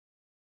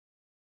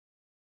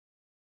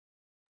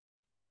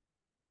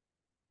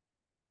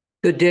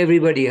Good day,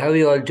 everybody. How are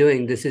you all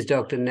doing? This is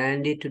Dr.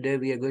 Nandi. Today,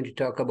 we are going to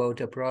talk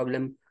about a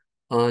problem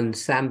on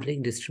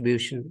sampling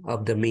distribution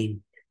of the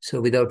mean.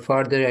 So without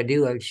further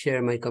ado, I'll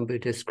share my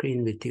computer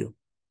screen with you.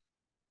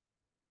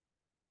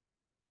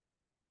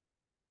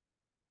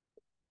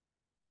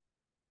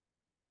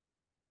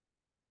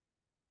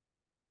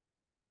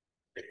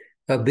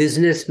 A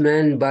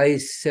businessman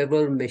buys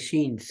several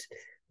machines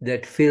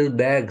that fill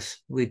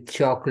bags with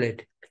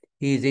chocolate.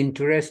 He is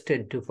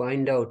interested to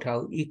find out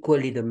how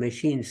equally the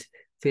machines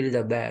fill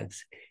the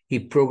bags. He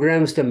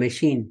programs the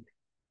machine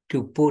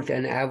to put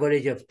an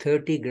average of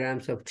 30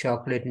 grams of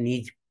chocolate in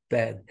each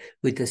bag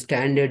with a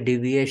standard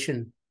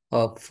deviation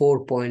of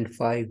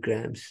 4.5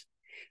 grams.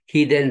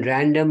 He then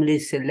randomly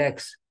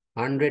selects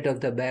 100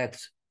 of the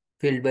bags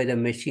filled by the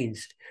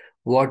machines.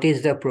 What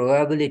is the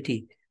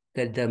probability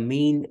that the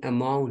mean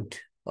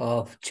amount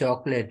of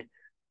chocolate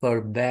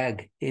per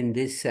bag in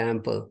this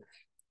sample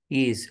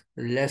is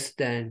less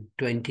than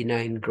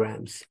 29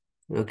 grams?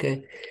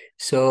 Okay,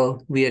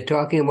 so we are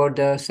talking about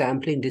the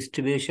sampling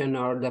distribution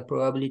or the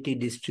probability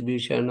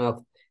distribution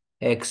of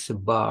X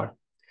bar.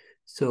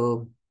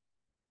 So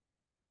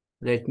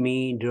let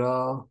me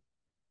draw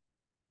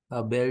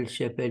a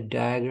bell-shaped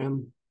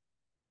diagram.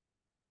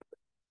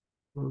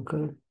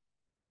 Okay,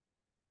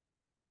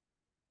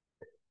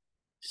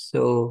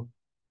 so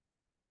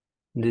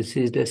this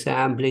is the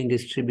sampling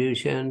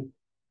distribution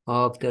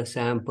of the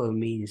sample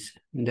means.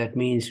 That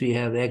means we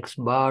have X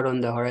bar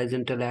on the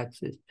horizontal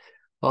axis.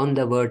 On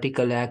the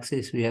vertical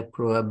axis, we have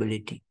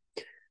probability.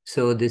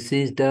 So this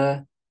is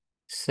the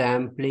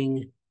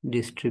sampling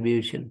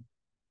distribution.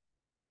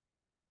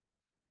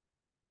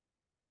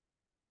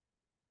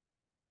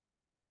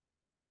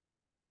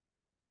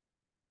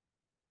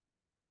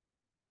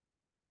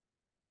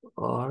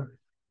 Or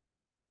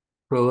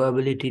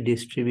probability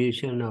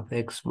distribution of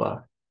X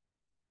bar.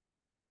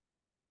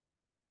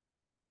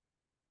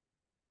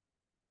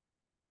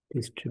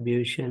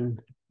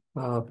 Distribution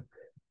of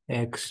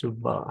X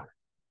bar.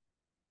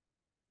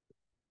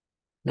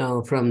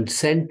 Now, from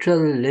central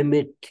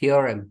limit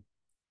theorem,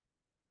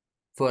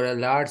 for a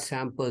large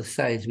sample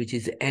size, which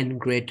is n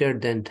greater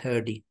than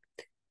 30,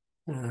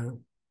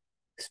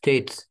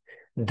 states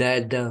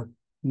that the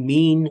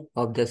mean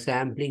of the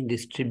sampling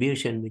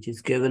distribution, which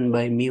is given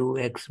by mu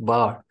X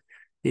bar,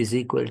 is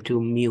equal to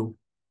mu.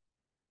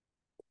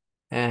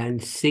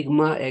 And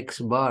sigma X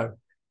bar,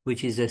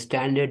 which is the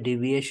standard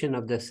deviation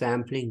of the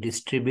sampling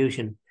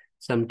distribution,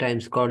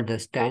 sometimes called the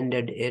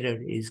standard error,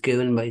 is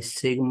given by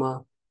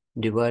sigma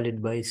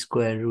divided by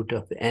square root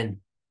of n.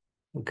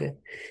 Okay,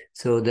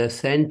 so the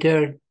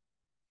center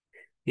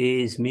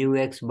is mu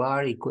X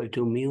bar equal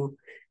to mu.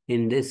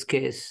 In this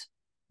case,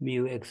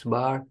 mu X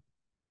bar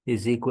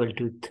is equal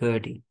to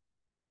 30.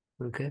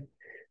 Okay,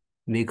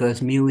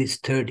 because mu is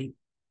 30.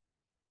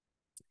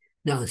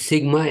 Now,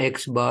 sigma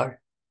X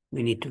bar,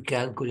 we need to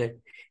calculate,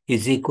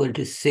 is equal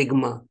to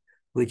sigma,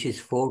 which is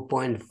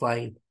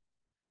 4.5,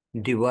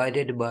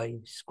 divided by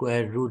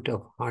square root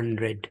of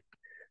 100,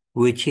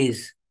 which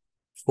is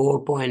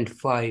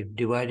 4.5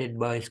 divided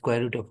by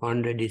square root of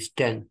 100 is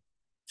 10.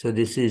 So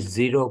this is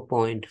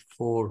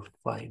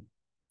 0.45.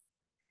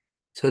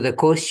 So the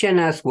question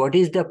asks, what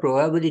is the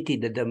probability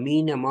that the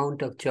mean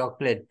amount of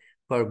chocolate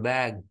per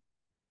bag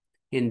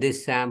in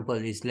this sample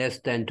is less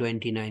than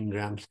 29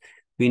 grams?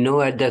 We know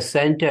at the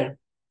center,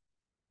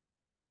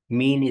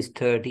 mean is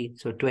 30.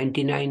 So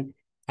 29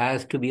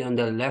 has to be on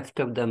the left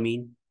of the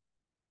mean.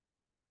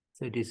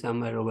 So it is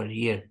somewhere over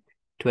here,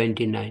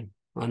 29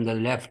 on the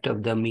left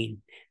of the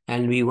mean.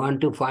 And we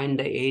want to find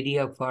the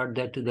area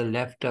further to the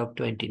left of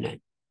 29.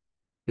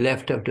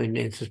 Left of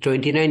 29. So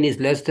 29 is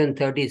less than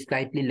 30,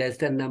 slightly less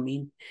than the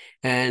mean.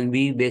 And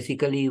we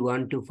basically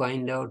want to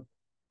find out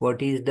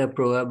what is the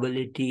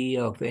probability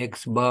of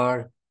X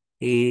bar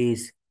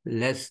is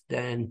less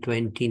than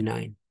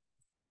 29.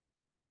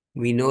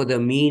 We know the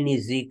mean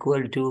is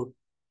equal to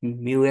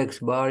mu X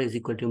bar is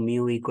equal to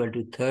mu equal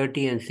to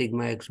 30 and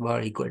sigma X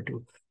bar equal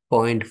to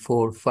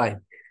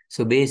 0.45.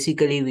 So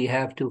basically we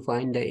have to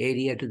find the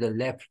area to the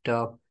left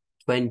of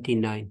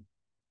 29.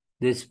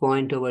 This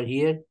point over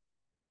here,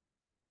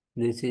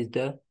 this is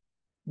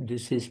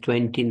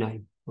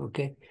 29,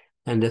 okay?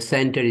 And the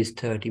center is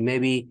 30.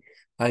 Maybe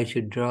I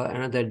should draw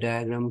another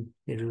diagram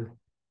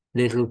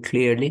little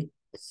clearly.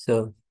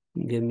 So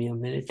give me a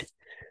minute.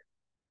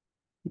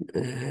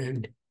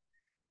 And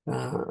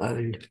I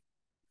will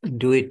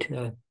do it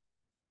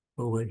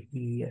over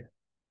here.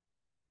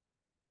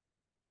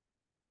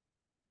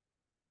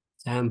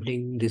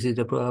 Sampling, this is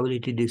the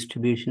probability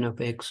distribution of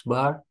X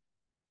bar.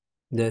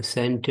 The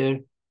center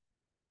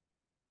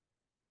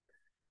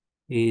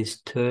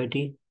is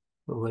 30.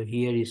 Over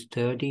here is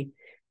 30.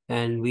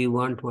 And we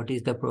want what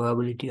is the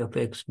probability of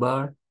X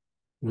bar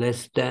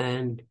less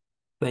than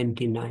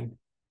 29.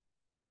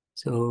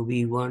 So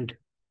we want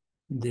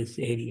this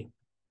area.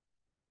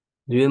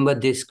 Remember,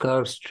 this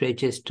curve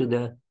stretches to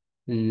the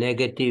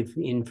negative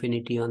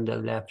infinity on the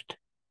left.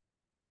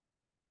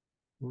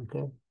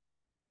 Okay.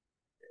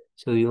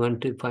 So you want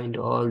to find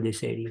all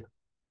this area.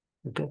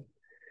 Okay.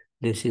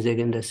 This is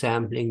again the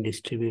sampling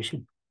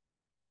distribution.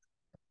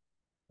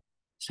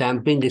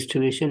 Sampling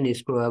distribution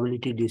is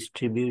probability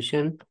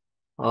distribution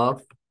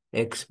of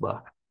X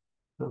bar.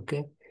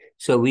 Okay.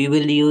 So we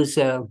will use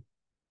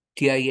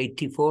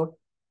TI-84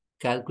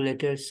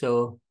 calculator.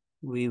 So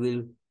we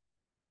will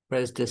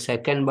press the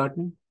second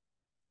button,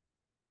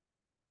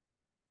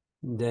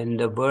 then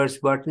the verse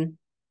button,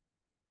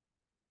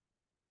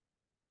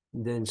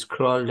 then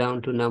scroll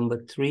down to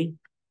number 2,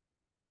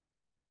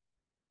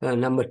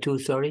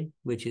 sorry,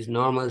 which is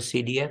normal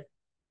CDF.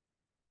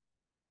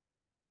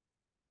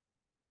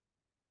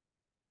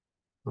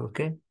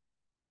 Okay.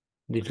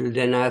 It will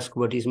then ask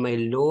what is my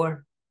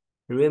lower.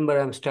 Remember,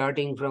 I'm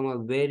starting from a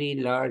very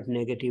large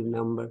negative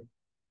number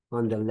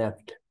on the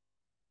left,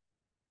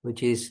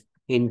 which is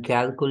in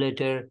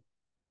calculator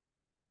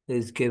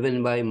is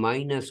given by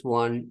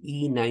 -1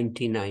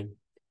 E99.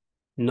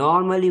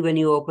 Normally, when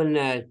you open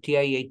a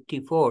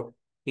TI-84,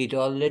 it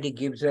already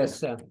gives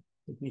us,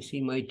 let me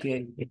see my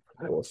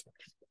TI-84.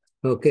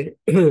 Okay,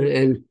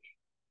 and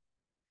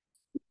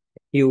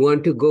you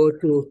want to go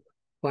to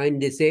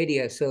find this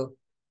area. So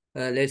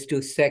let's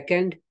do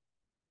second.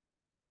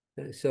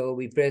 So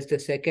we press the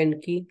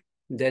second key,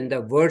 then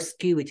the verse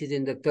key, which is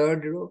in the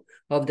third row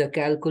of the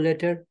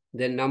calculator,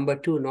 then number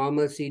 2,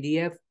 normal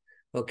CDF.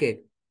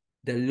 Okay,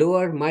 the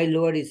lower, my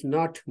lower is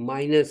not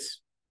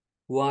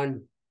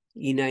 -1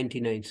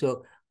 E99.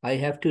 So I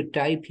have to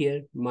type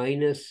here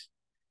minus,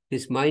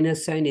 this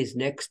minus sign is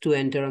next to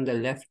enter on the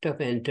left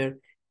of enter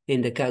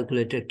in the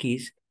calculator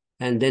keys.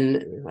 And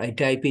then I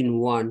type in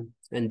 1,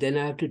 and then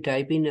I have to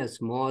type in a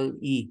small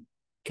e,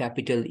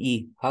 capital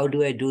E. How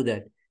do I do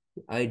that?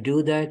 I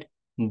do that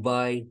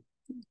by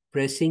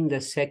pressing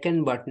the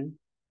second button.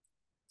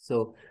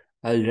 So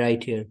I'll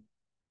write here,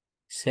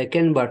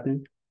 second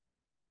button,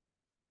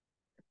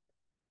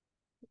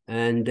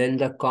 and then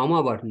the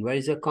comma button. Where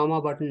is the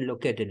comma button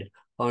located?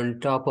 On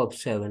top of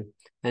 7.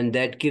 And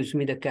that gives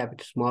me the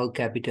small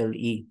capital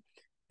E.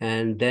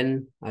 And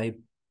then I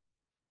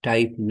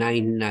type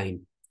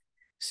 99.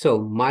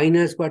 So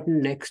minus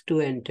button next to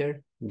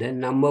enter, then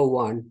number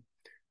 1,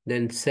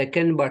 then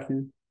second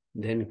button,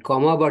 then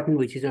comma button,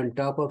 which is on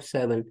top of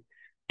 7,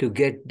 to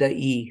get the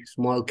E,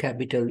 small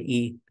capital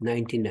E,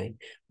 99.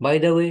 By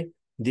the way,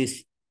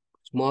 this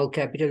small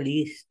capital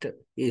E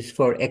is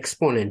for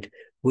exponent,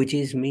 which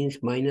is means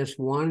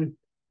 -1,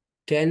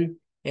 10,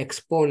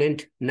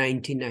 exponent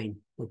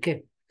 99.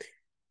 Okay.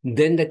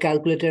 Then the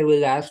calculator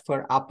will ask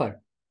for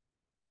upper.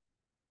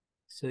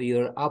 So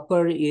your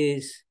upper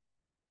is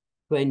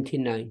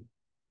 29.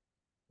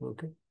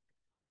 Okay.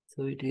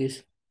 So it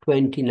is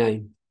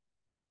 29.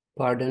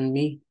 Pardon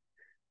me.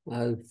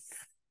 I'll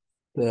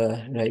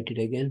write it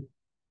again.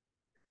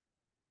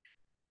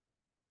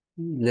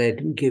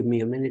 Give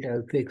me a minute.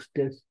 I'll fix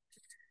this.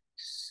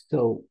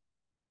 So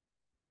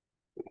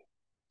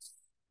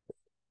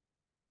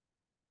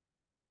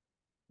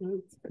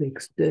I'll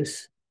fix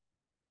this.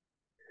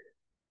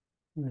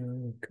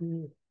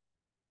 Okay.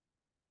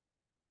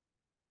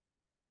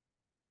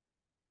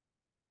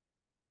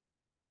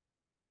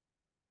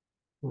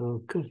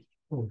 Okay.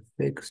 I'll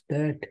fix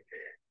that.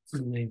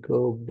 Let me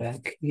go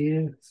back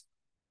here.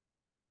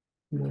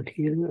 Not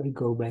here. I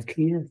go back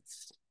here.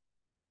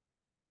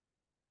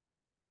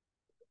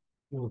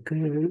 Okay.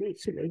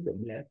 Let's select the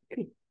black.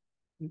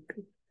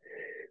 Okay.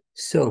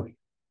 So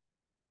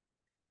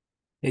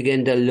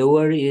again, the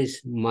lower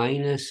is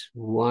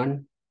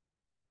 -1.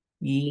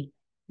 E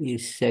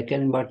is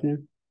second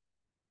button,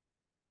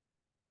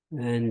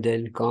 and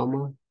then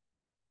comma.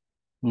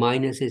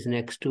 Minus is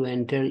next to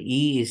enter.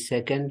 E is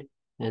second,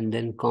 and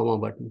then comma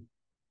button.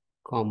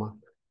 Comma.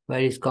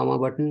 Where is comma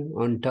button?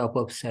 On top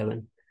of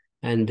 7,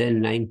 and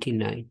then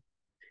 99.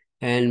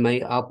 And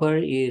my upper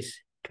is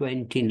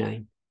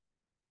 29.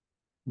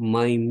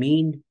 My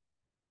mean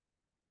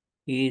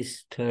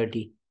is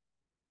 30.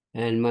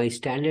 And my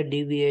standard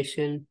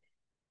deviation,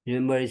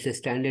 remember, is the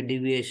standard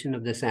deviation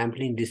of the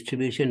sampling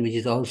distribution, which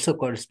is also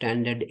called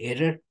standard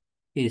error,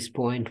 is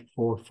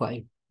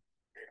 0.45.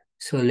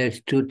 So let's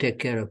take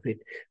care of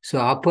it. So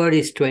upper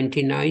is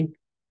 29,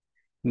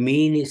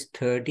 mean is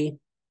 30,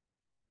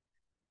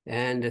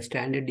 and the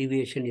standard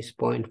deviation is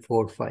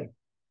 0.45.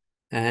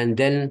 And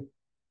then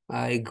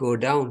I go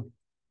down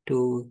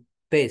to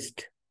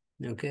paste.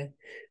 Okay.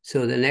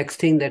 So the next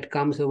thing that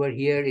comes over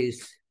here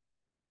is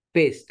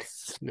paste.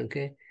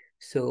 Okay.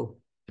 So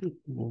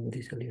move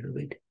this a little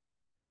bit.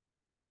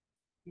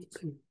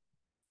 Okay.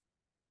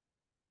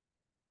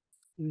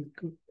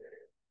 Okay.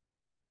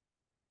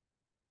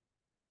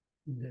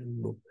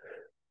 Then move.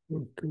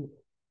 Okay.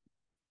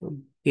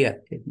 Yeah,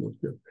 it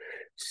moves now.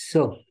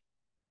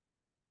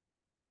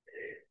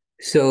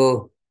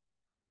 So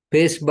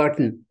paste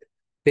button.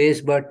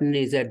 Paste button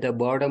is at the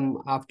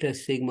bottom. After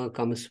sigma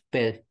comes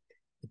paste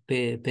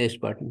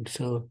button.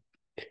 So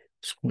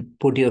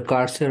put your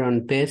cursor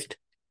on paste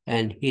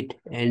and hit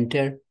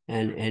enter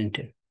and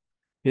enter.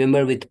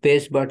 Remember, with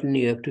paste button,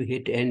 you have to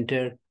hit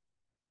enter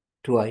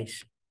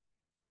twice.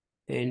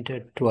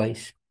 Enter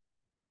twice.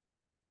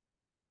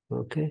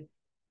 Okay.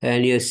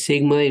 And your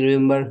sigma,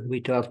 remember,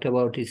 we talked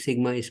about it,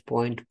 sigma is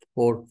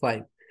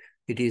 0.45.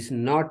 It is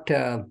not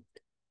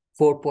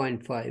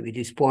 4.5. It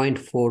is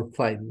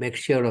 0.45. Make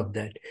sure of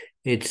that.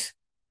 This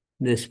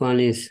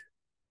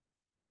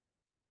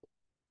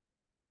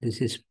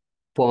is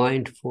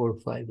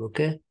 0.45,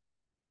 okay?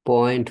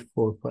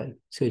 0.45.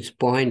 So it's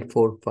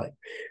 0.45.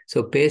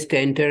 So paste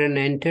enter and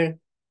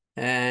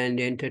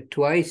enter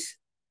twice.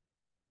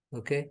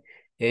 Okay,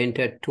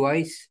 enter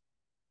twice.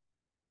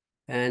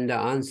 And the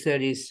answer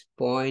is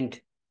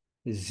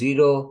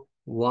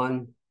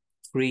 0.0131.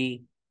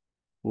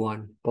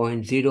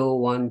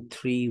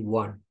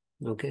 0.0131.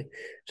 Okay,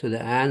 so the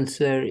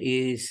answer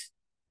is,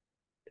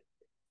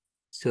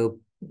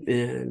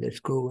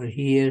 let's go over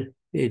here.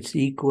 It's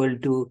equal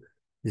to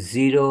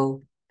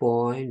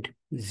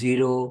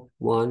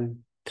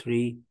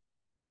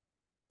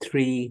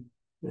 0.0133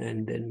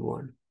 and then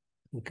 1.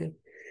 Okay,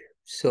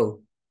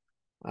 so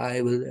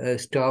I will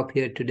stop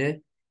here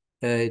today.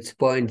 It's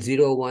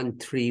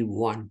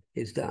 0.0131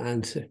 is the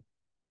answer.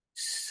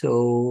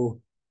 So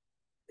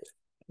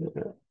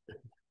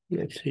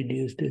let's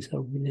reduce this up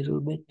a little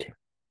bit.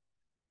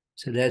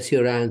 So that's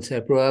your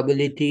answer.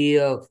 Probability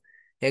of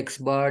X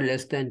bar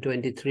less than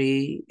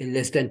 29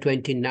 is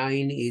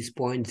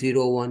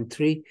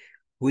 0.013,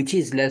 which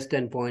is less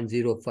than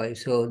 0.05.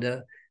 So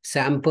the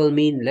sample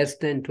mean less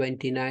than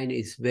 29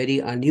 is very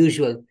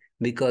unusual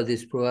because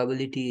its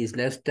probability is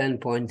less than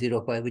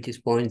 0.05, which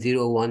is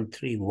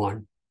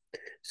 0.0131.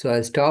 So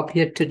I'll stop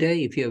here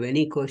today. If you have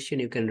any question,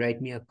 you can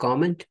write me a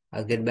comment.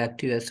 I'll get back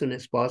to you as soon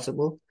as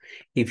possible.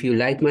 If you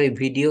like my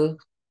video,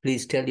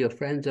 please tell your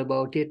friends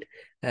about it.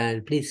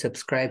 And please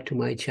subscribe to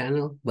my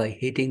channel by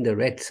hitting the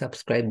red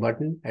subscribe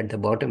button at the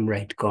bottom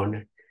right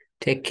corner.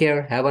 Take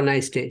care. Have a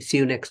nice day. See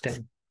you next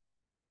time.